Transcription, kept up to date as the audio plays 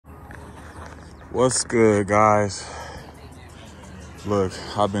What's good, guys? Look,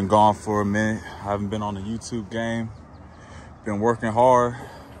 I've been gone for a minute. I haven't been on the YouTube game. Been working hard,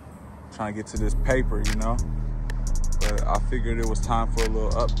 trying to get to this paper, you know. But I figured it was time for a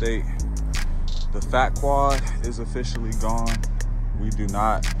little update. The fat quad is officially gone. We do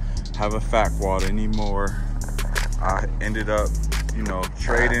not have a fat quad anymore. I ended up, you know,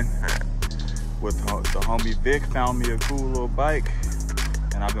 trading with the homie Vic. Found me a cool little bike,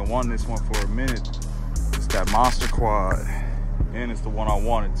 and I've been wanting this one for a minute. It's that monster quad, and it's the one I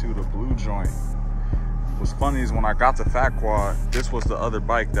wanted too, the blue joint. What's funny is when I got the fat quad, this was the other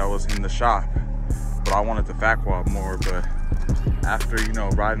bike that was in the shop, but I wanted the fat quad more. But after, you know,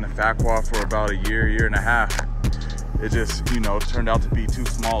 riding the fat quad for about a year and a half, it just, you know, turned out to be too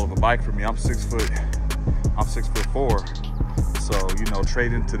small of a bike for me. I'm 6'4". So, you know,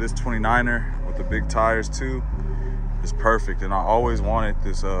 trading to this 29er with the big tires too is perfect. And I always wanted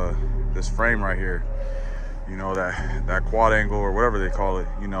this this frame right here, you know, that quad angle or whatever they call it,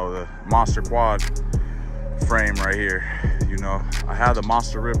 you know, the monster quad frame right here. You know, I had the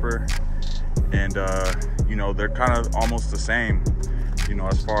Monster Ripper, and you know, they're kind of almost the same, you know,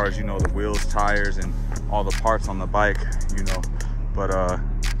 as far as, you know, the wheels, tires, and all the parts on the bike, you know. But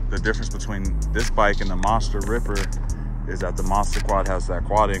the difference between this bike and the Monster Ripper is that the Monster Quad has that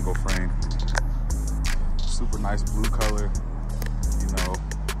quad angle frame. Super nice blue color, you know.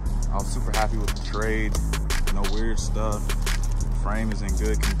 I was super happy with the trade. No weird stuff. Frame is in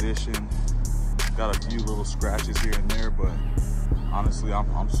good condition. Got a few little scratches here and there, but honestly,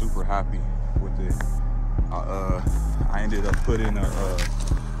 I'm super happy with it. I ended up putting a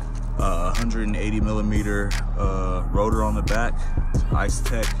 180 millimeter rotor on the back, Ice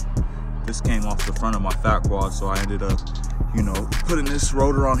Tech. This came off the front of my fat quad, so I ended up, you know, putting this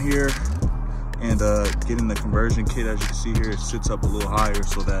rotor on here and getting the conversion kit. As you can see here, it sits up a little higher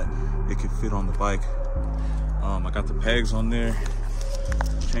so that it can fit on the bike. I got the pegs on there,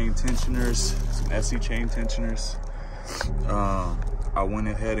 chain tensioners, some SE chain tensioners. I went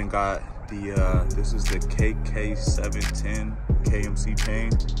ahead and got the this is the KK710 KMC chain.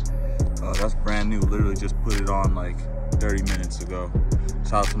 That's brand new, literally just put it on like 30 minutes ago.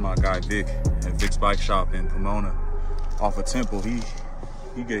 Shout out to my guy Vic at Vic's Bike Shop in Pomona off of Temple. He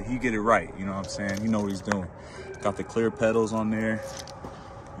get it right, you know what I'm saying? He know what he's doing. Got the clear pedals on there.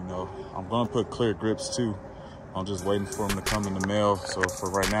 You know, I'm gonna put clear grips too. I'm just waiting for them to come in the mail. So for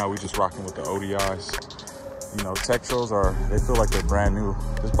right now, we just rocking with the ODIs. You know, Tektros they feel like they're brand new.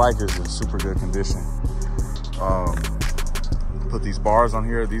 This bike is in super good condition. Put these bars on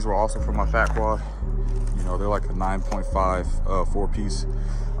here. These were also from my fat quad. You know, they're like a 9.5 4-piece.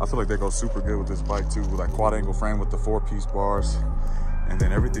 I feel like they go super good with this bike too, with that quad angle frame with the 4-piece bars. And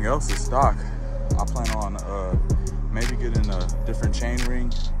then everything else is stock. I plan on maybe getting a different chain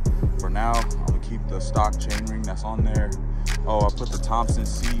ring. For now, I'm gonna keep the stock chain ring that's on there. Oh, I put the Thompson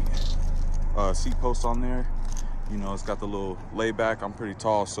seat post on there. You know, it's got the little layback. I'm pretty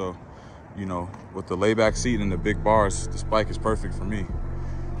tall, so, you know, with the layback seat and the big bars, this bike is perfect for me.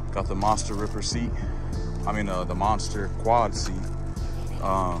 Got the Monster Ripper seat. I mean, the Monster Quad seat.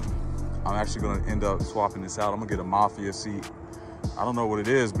 I'm actually gonna end up swapping this out. I'm gonna get a Mafia seat. I don't know what it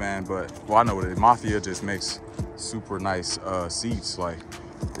is, man, but, well, I know what it is. Mafia just makes super nice seats. Like,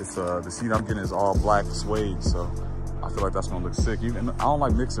 it's the seat I'm getting is all black suede, so I feel like that's gonna look sick. Even I don't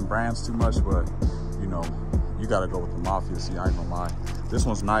like mixing brands too much, but, you know, you gotta go with the Mafia seat, I ain't gonna lie. This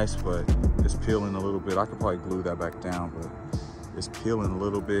one's nice, but it's peeling a little bit. I could probably glue that back down, but it's peeling a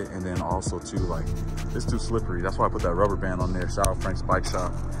little bit. And then also too, like, it's too slippery. That's why I put that rubber band on there. Shout out Frank's Bike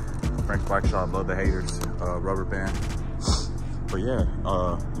Shop. Frank's Bike Shop, love the haters, rubber band. But yeah,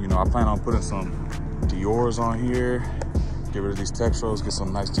 you know, I plan on putting some Dior's on here, get rid of these Tektros, get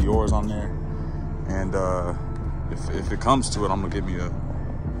some nice Dior's on there. And if it comes to it, I'm gonna get me a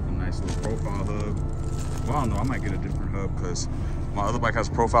nice little profile hub. Well, I don't know, I might get a different hub because my other bike has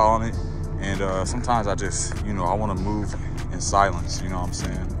a profile on it. And sometimes I just, you know, I wanna move in silence, you know what I'm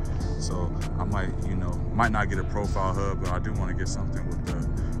saying? So I might, you know, might not get a profile hub, but I do wanna get something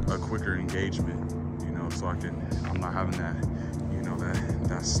with a quicker engagement, you know, so I'm not having that, you know,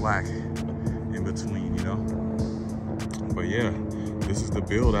 that slack in between, you know. But yeah, this is the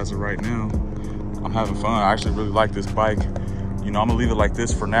build as of right now. I'm having fun. I actually really like this bike. You know, I'm gonna leave it like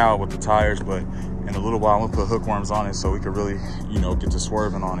this for now with the tires, but in a little while I'm gonna put hookworms on it so we can really, you know, get to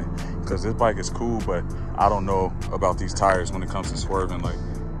swerving on it. Because this bike is cool, but I don't know about these tires when it comes to swerving. Like,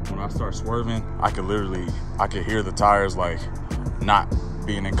 when I start swerving, I could hear the tires like not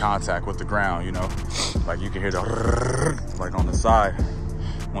being in contact with the ground, you know. Like, you can hear the like on the side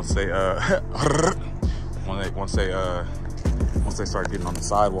once they once they start getting on the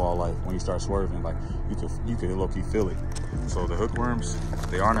sidewall, like when you start swerving, like you could low-key feel it. So the hookworms,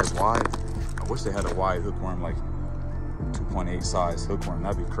 they aren't as wide. I wish they had a wide hookworm, like 2.8 size hookworm.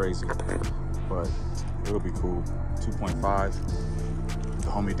 That'd be crazy, but it'll be cool. 2.5. The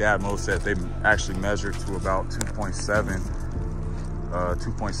homie Dad Mo said they actually measured to about 2.7,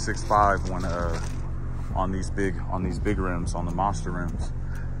 2.65 when on these big rims, on the monster rims.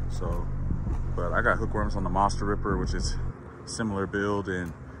 So, but I got hookworms on the Monster Ripper, which is similar build,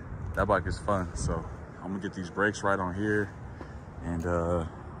 and that bike is fun. So I'm gonna get these brakes right on here and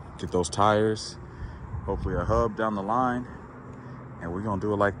get those tires, hopefully a hub down the line, and we're gonna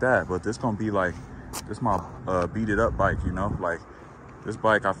do it like that. But this gonna be like, this my beat it up bike, you know? Like this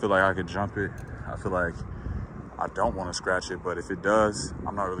bike, I feel like I could jump it. I feel like I don't want to scratch it, but if it does,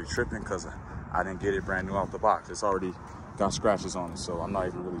 I'm not really tripping because I didn't get it brand new out the box. It's already got scratches on it, so I'm not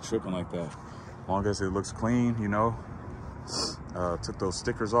even really tripping like that. As long as it looks clean, you know. Took those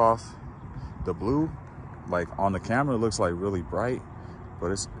stickers off. The blue, like on the camera, it looks like really bright,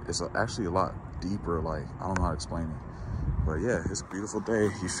 but it's actually a lot deeper. Like, I don't know how to explain it, but yeah, it's a beautiful day.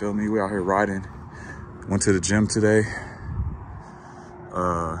 You feel me? We out here riding. Went to the gym today.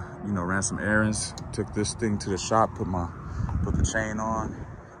 You know, ran some errands. Took this thing to the shop. Put the chain on,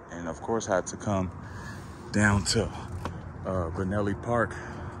 and of course had to come down to Benelli Park,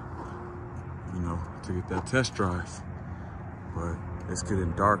 you know, to get that test drive. But it's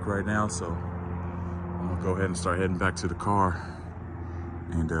getting dark right now, so I'm gonna go ahead and start heading back to the car.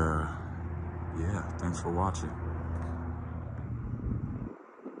 And yeah, thanks for watching.